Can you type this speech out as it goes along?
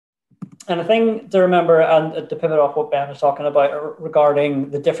And the thing to remember, and to pivot off what Ben was talking about regarding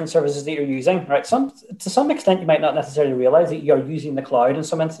the different services that you're using, right? To some extent, you might not necessarily realize that you're using the cloud in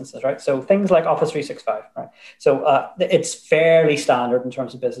some instances, right? So things like Office 365, right? So it's fairly standard in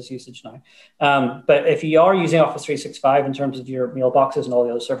terms of business usage now. But if you are using Office 365 in terms of your mailboxes and all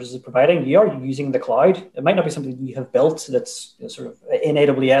the other services it's providing, you are using the cloud. It might not be something you have built that's sort of in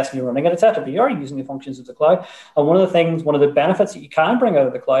AWS and you're running it, etc. But you are using the functions of the cloud. And one of the benefits that you can bring out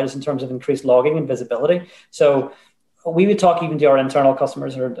of the cloud is in terms of increased logging and visibility. So we would talk even to our internal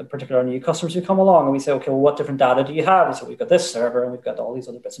customers or particular new customers who come along and we say, okay, well, what different data do you have? And so we've got this server and we've got all these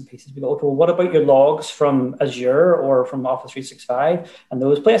other bits and pieces. We go, okay, well, what about your logs from Azure or from Office 365 and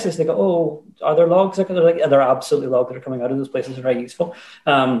those places? They go, oh, are there logs? They're absolutely logs that are coming out of those places are very useful.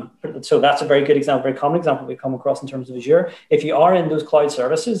 So that's a very good example, very common example we come across in terms of Azure. If you are in those cloud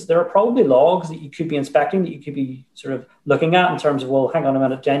services, there are probably logs that you could be inspecting, that you could be sort of looking at in terms of, well, hang on a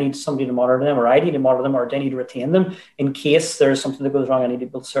minute, do I need somebody to monitor them, or I need to monitor them, or do I need to retain them in case there's something that goes wrong? I need to be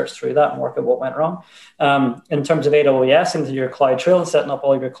able to search through that and work out what went wrong. In terms of AWS, into your cloud trail and setting up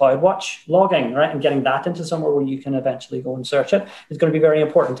all of your CloudWatch logging, right, and getting that into somewhere where you can eventually go and search it is going to be very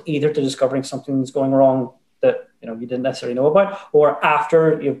important, either to discovering something that's going wrong that you didn't necessarily know about, or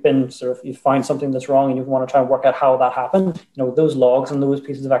after you've found something that's wrong and you want to try and work out how that happened. Those logs and those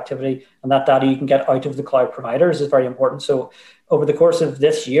pieces of activity and that data you can get out of the cloud providers is very important. So over the course of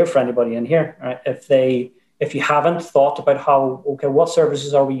this year, for anybody in here, right, if you haven't thought about what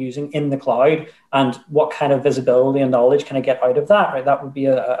services are we using in the cloud and what kind of visibility and knowledge can I get out of that, right, that would be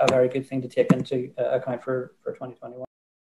a very good thing to take into account for 2021.